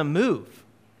helping them move.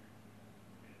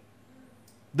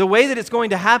 The way that it's going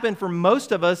to happen for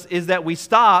most of us is that we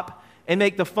stop and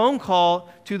make the phone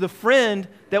call to the friend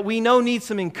that we know needs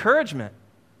some encouragement.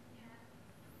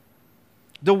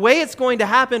 The way it's going to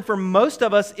happen for most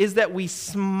of us is that we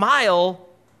smile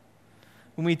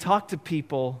when we talk to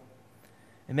people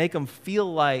and make them feel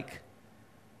like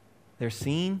they're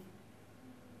seen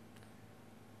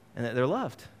and that they're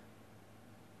loved.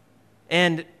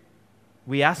 And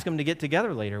we ask them to get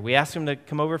together later. We ask them to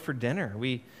come over for dinner.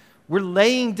 We're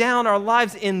laying down our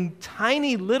lives in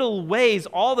tiny little ways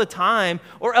all the time,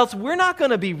 or else we're not going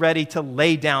to be ready to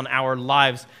lay down our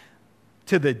lives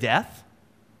to the death.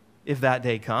 If that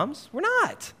day comes, we're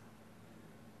not.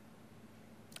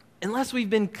 Unless we've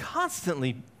been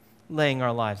constantly laying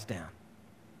our lives down.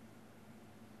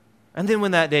 And then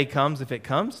when that day comes, if it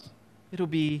comes, it'll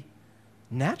be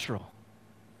natural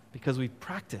because we've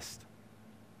practiced.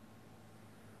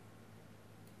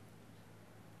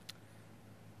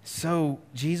 So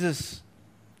Jesus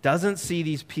doesn't see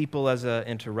these people as an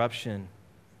interruption.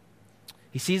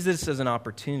 He sees this as an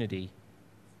opportunity.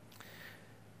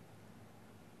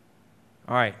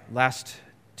 All right, last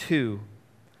two.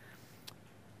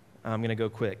 I'm going to go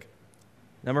quick.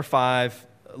 Number 5,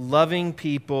 loving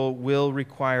people will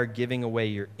require giving away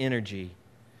your energy.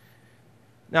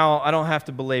 Now, I don't have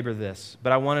to belabor this,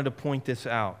 but I wanted to point this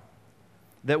out.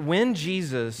 That when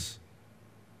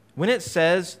it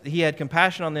says he had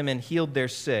compassion on them and healed their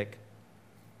sick,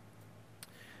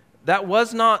 that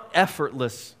was not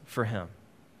effortless for him.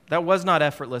 That was not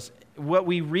effortless. What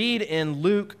we read in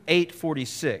Luke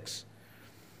 8:46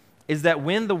 is that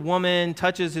when the woman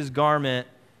touches his garment,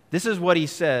 this is what he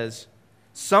says,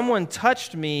 "Someone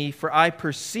touched me, for I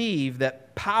perceive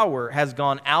that power has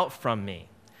gone out from me."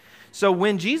 So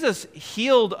when Jesus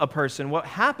healed a person, what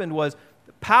happened was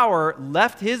power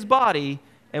left his body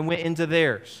and went into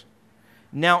theirs.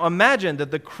 Now imagine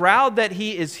that the crowd that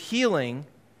he is healing,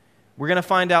 we're going to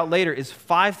find out later, is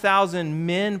 5,000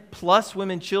 men plus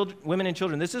women and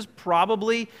children. This is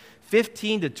probably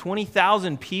 15 to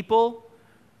 20,000 people.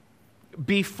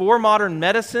 Before modern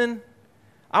medicine,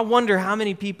 I wonder how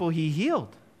many people he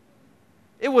healed.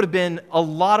 It would have been a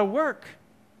lot of work.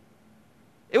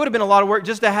 It would have been a lot of work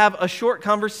just to have a short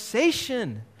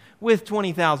conversation with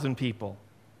 20,000 people.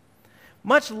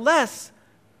 Much less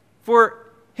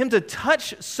for him to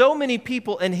touch so many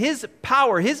people and his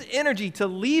power, his energy to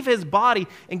leave his body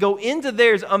and go into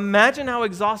theirs. Imagine how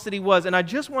exhausted he was. And I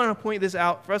just want to point this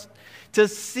out for us to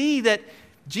see that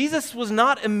Jesus was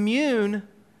not immune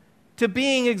to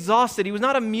being exhausted. He was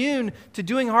not immune to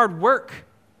doing hard work.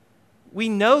 We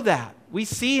know that. We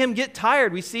see him get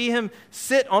tired. We see him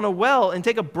sit on a well and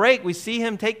take a break. We see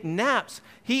him take naps.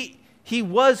 He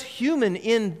was human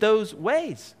in those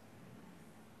ways.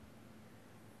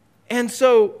 And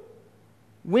so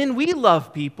when we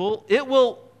love people, it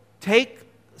will take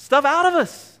stuff out of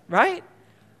us, right?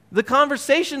 The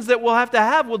conversations that we'll have to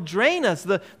have will drain us.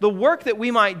 The work that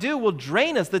we might do will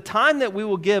drain us. The time that we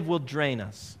will give will drain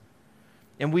us.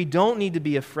 And we don't need to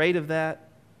be afraid of that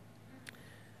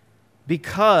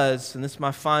because, and this is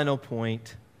my final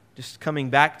point, just coming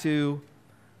back to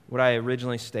what I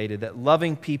originally stated, that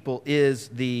loving people is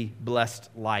the blessed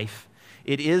life.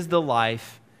 It is the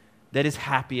life that is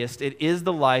happiest. It is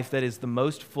the life that is the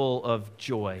most full of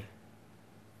joy.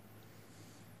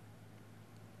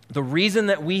 The reason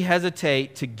that we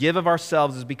hesitate to give of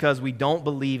ourselves is because we don't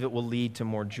believe it will lead to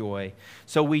more joy.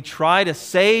 So we try to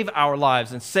save our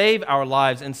lives and save our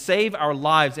lives and save our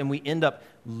lives, and we end up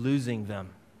losing them.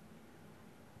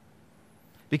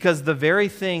 Because the very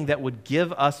thing that would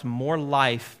give us more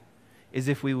life is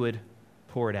if we would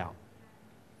pour it out.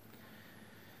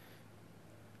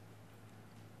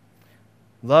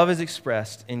 Love is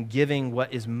expressed in giving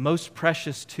what is most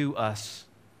precious to us.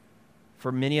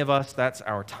 For many of us, that's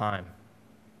our time.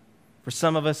 For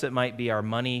some of us, it might be our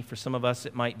money. For some of us,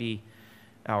 it might be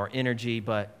our energy.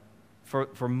 But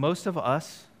for most of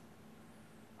us,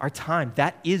 our time,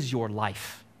 that is your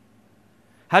life.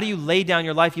 How do you lay down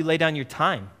your life? You lay down your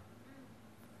time.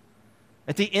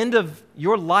 At the end of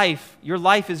your life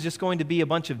is just going to be a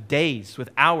bunch of days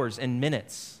with hours and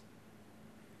minutes.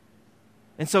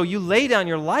 And so you lay down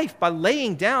your life by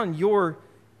laying down your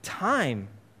time.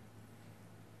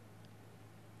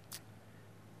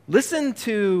 Listen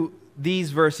to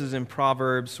these verses in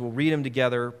Proverbs. We'll read them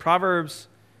together. Proverbs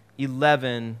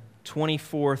 11,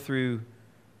 24 through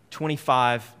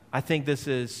 25. I think this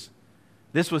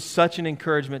was such an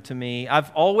encouragement to me.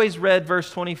 I've always read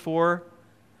verse 24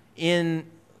 in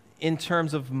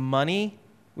terms of money,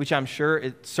 which I'm sure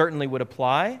it certainly would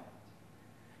apply.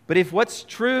 But if what's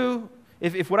true,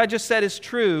 if what I just said is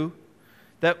true,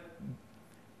 that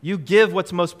you give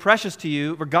what's most precious to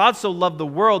you, for God so loved the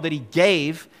world that he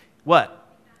gave,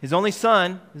 what? His only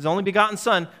son, his only begotten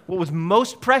son, what was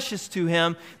most precious to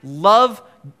him, love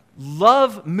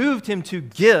moved him to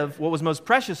give what was most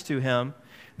precious to him,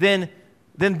 then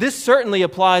this certainly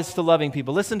applies to loving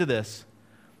people. Listen to this.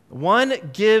 One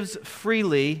gives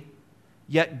freely,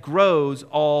 yet grows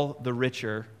all the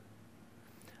richer.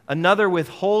 Another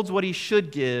withholds what he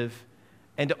should give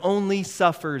and only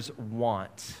suffers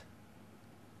want.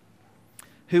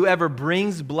 Whoever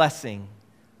brings blessing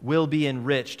will be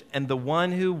enriched, and the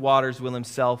one who waters will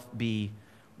himself be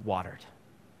watered.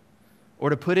 Or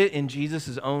to put it in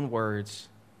Jesus' own words,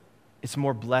 it's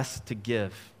more blessed to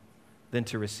give than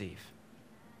to receive.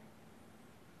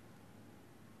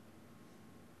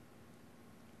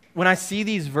 When I see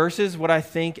these verses, what I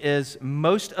think is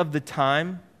most of the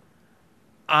time,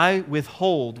 I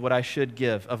withhold what I should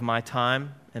give of my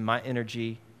time and my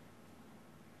energy,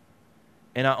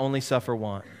 and I only suffer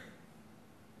want.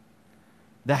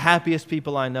 The happiest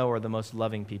people I know are the most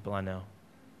loving people I know.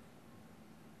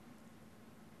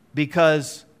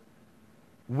 Because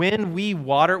when we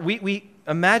water, we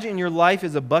imagine your life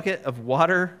is a bucket of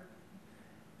water,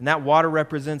 and that water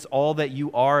represents all that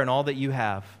you are and all that you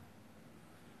have.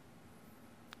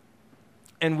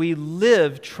 And we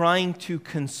live trying to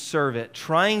conserve it,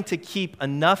 trying to keep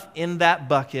enough in that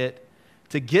bucket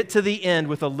to get to the end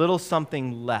with a little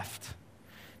something left.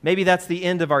 Maybe that's the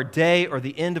end of our day or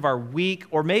the end of our week,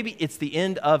 or maybe it's the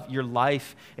end of your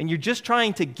life, and you're just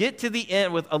trying to get to the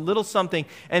end with a little something,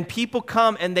 and people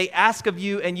come and they ask of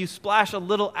you, and you splash a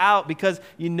little out because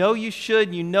you know you should,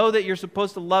 and you know that you're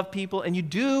supposed to love people, and you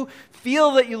do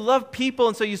feel that you love people,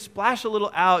 and so you splash a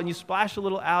little out, and you splash a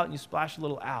little out, and you splash a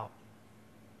little out.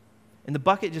 And the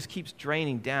bucket just keeps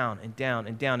draining down and down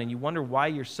and down, and you wonder why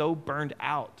you're so burned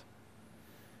out.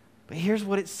 But here's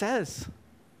what it says.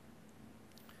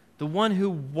 The one who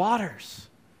waters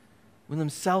will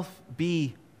himself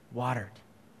be watered.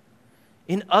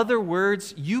 In other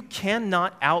words, you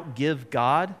cannot outgive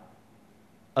God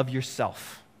of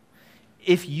yourself.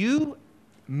 If you,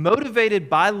 motivated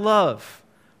by love,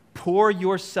 pour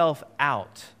yourself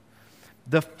out,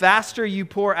 the faster you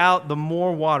pour out, the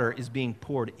more water is being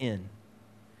poured in.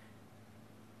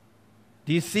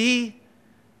 Do you see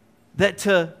that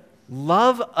to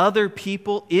love other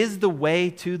people is the way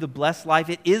to the blessed life?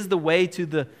 It is the way to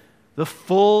the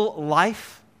full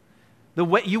life. The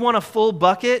way you want a full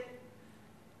bucket,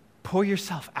 pour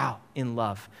yourself out in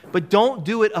love. But don't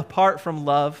do it apart from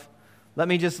love. Let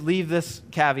me just leave this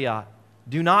caveat.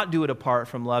 Do not do it apart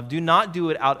from love. Do not do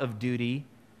it out of duty.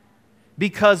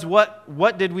 Because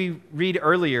what did we read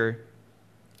earlier?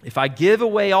 If I give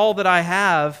away all that I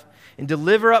have and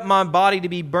deliver up my body to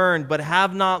be burned, but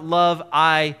have not love,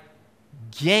 I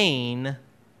gain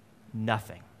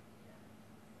nothing.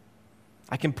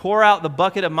 I can pour out the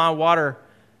bucket of my water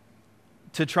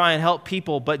to try and help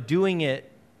people, but doing it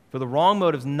for the wrong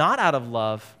motives, not out of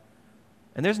love,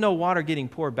 and there's no water getting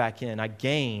poured back in. I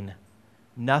gain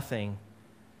nothing.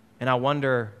 And I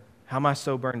wonder, how am I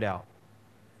so burned out?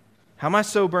 How am I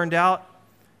so burned out?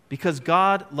 Because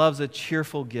God loves a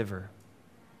cheerful giver.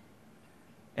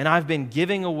 And I've been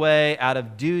giving away out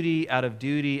of duty,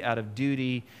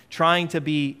 trying to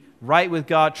be right with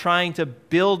God, trying to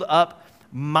build up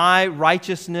my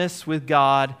righteousness with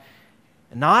God,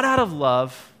 not out of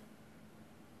love.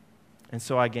 And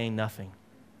so I gain nothing.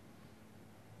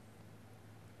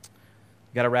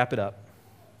 Got to wrap it up.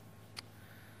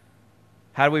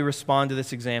 How do we respond to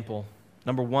this example?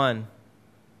 Number one,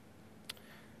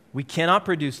 we cannot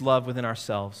produce love within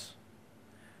ourselves.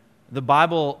 The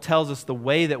Bible tells us the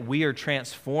way that we are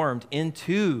transformed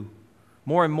into,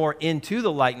 more and more into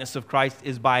the likeness of Christ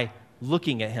is by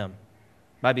looking at Him,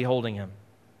 by beholding Him.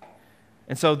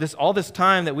 And so all this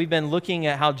time that we've been looking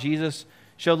at how Jesus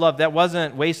showed love, that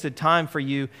wasn't wasted time for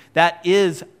you. That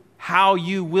is how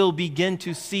you will begin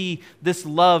to see this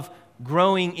love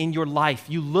growing in your life.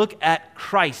 You look at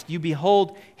Christ, you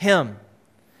behold Him.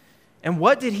 And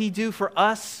what did He do for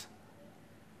us?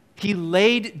 He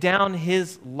laid down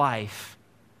His life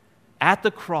at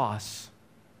the cross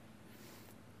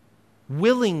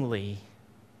willingly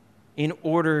in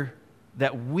order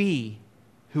that we,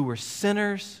 who were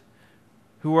sinners,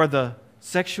 who are the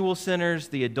sexual sinners,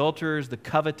 the adulterers, the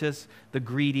covetous, the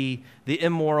greedy, the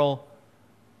immoral,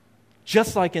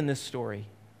 just like in this story,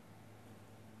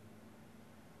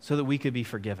 so that we could be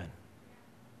forgiven,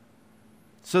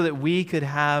 so that we could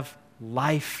have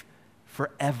life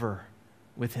forever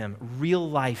with Him, real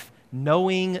life,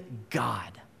 knowing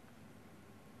God.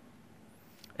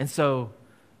 And so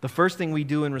the first thing we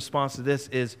do in response to this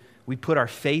is we put our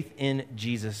faith in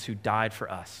Jesus who died for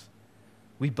us.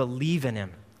 We believe in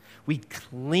Him. We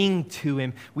cling to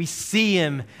Him. We see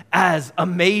Him as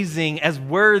amazing, as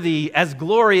worthy, as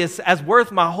glorious, as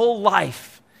worth my whole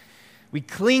life. We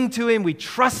cling to Him. We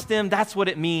trust Him. That's what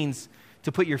it means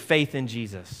to put your faith in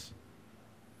Jesus.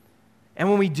 And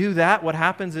when we do that, what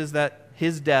happens is that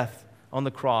His death on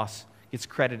the cross gets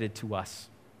credited to us.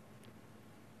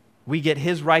 We get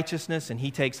His righteousness and He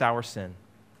takes our sin.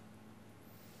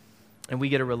 And we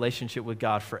get a relationship with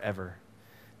God forever.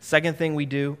 Second thing we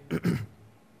do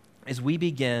is we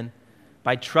begin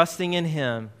by trusting in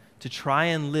Him to try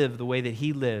and live the way that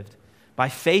He lived. By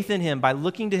faith in Him, by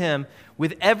looking to Him.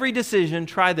 With every decision,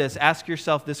 try this. Ask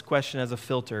yourself this question as a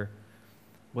filter.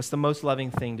 What's the most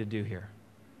loving thing to do here?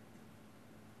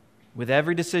 With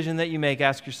every decision that you make,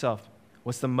 ask yourself,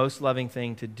 what's the most loving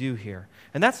thing to do here?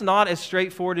 And that's not as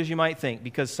straightforward as you might think,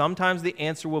 because sometimes the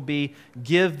answer will be,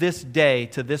 give this day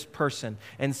to this person.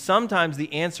 And sometimes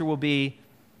the answer will be,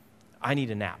 I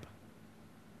need a nap.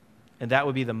 And that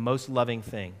would be the most loving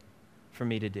thing for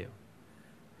me to do.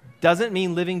 Doesn't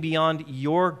mean living beyond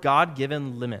your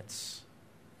God-given limits,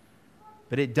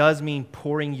 but it does mean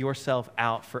pouring yourself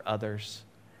out for others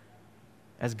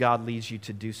as God leads you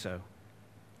to do so.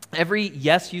 Every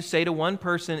yes you say to one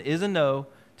person is a no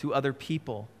to other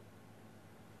people.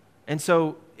 And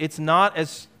so it's not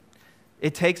as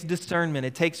It takes discernment.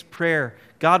 It takes prayer.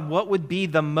 God, what would be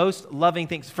the most loving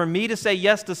things? For me to say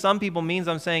yes to some people means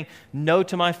I'm saying no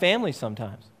to my family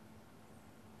sometimes.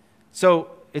 So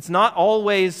it's not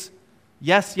always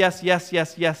yes, yes, yes,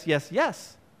 yes, yes, yes,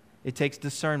 yes. It takes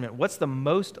discernment. What's the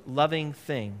most loving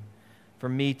thing for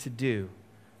me to do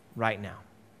right now?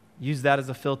 Use that as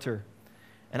a filter.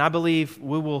 And I believe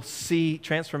we will see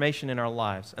transformation in our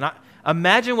lives. And I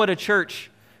imagine what a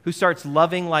church who starts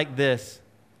loving like this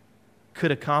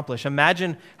could accomplish.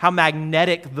 Imagine how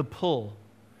magnetic the pull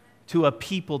to a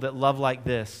people that love like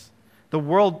this. The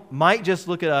world might just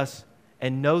look at us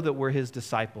and know that we're his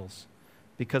disciples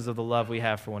because of the love we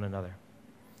have for one another.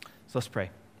 So let's pray.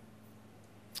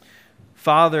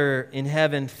 Father in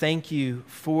heaven, thank you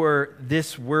for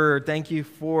this word. Thank you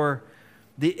for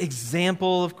the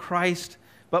example of Christ.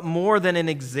 But more than an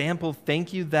example,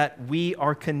 thank you that we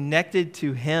are connected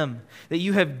to him, that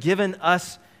you have given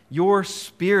us your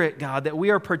Spirit, God, that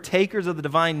we are partakers of the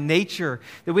divine nature,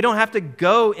 that we don't have to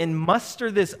go and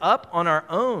muster this up on our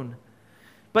own,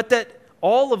 but that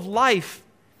all of life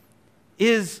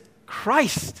is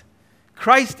Christ,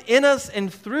 Christ in us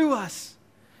and through us.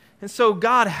 And so,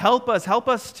 God, help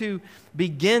us to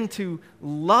begin to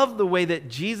love the way that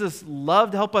Jesus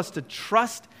loved. Help us to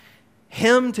trust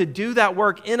him to do that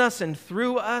work in us and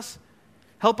through us.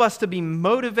 Help us to be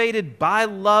motivated by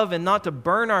love and not to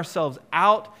burn ourselves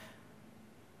out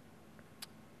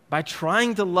by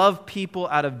trying to love people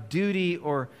out of duty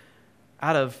or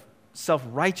out of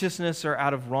self-righteousness or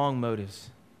out of wrong motives.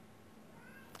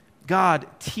 God,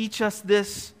 teach us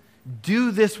this.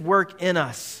 Do this work in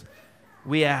us,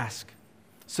 we ask,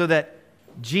 so that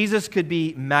Jesus could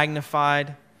be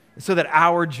magnified, so that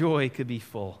our joy could be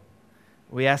full.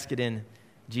 We ask it in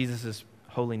Jesus'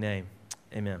 holy name.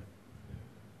 Amen.